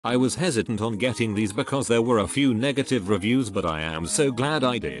I was hesitant on getting these because there were a few negative reviews, but I am so glad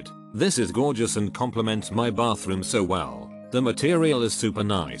I did. This is gorgeous and complements my bathroom so well. The material is super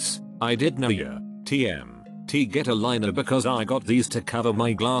nice. I did know ya. TMT get a liner because I got these to cover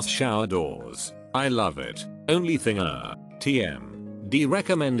my glass shower doors. I love it. Only thing TMD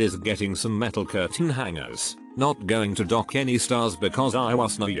recommend is getting some metal curtain hangers. Not going to dock any stars because I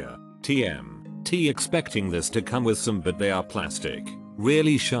was no ya. TMT expecting this to come with some, but they are plastic.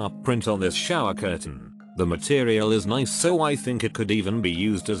 Really sharp print on this shower curtain. The material is nice, so I think it could even be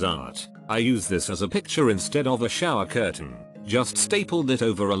used as art. I use this as a picture instead of a shower curtain. Just stapled it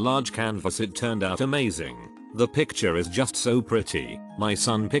over a large canvas. It turned out amazing. The picture is just so pretty. My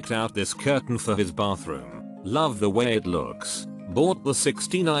son picked out this curtain for his bathroom. Love the way it looks. Bought the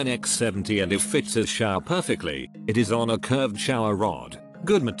 69x70 and it fits his shower perfectly. It is on a curved shower rod.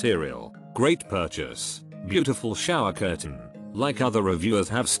 Good material. Great purchase. Beautiful shower curtain. Like other reviewers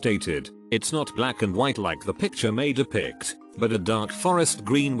have stated, it's not black and white like the picture may depict, but a dark forest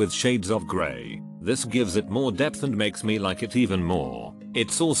green with shades of grey. This gives it more depth and makes me like it even more.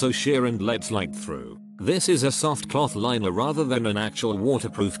 It's also sheer and lets light through. This is a soft cloth liner rather than an actual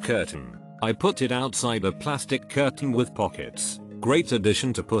waterproof curtain. I put it outside a plastic curtain with pockets. Great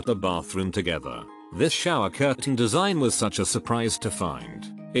addition to put the bathroom together. This shower curtain design was such a surprise to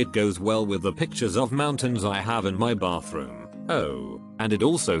find. It goes well with the pictures of mountains I have in my bathroom. Oh, and it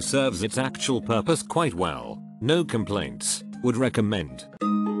also serves its actual purpose quite well. No complaints. Would recommend.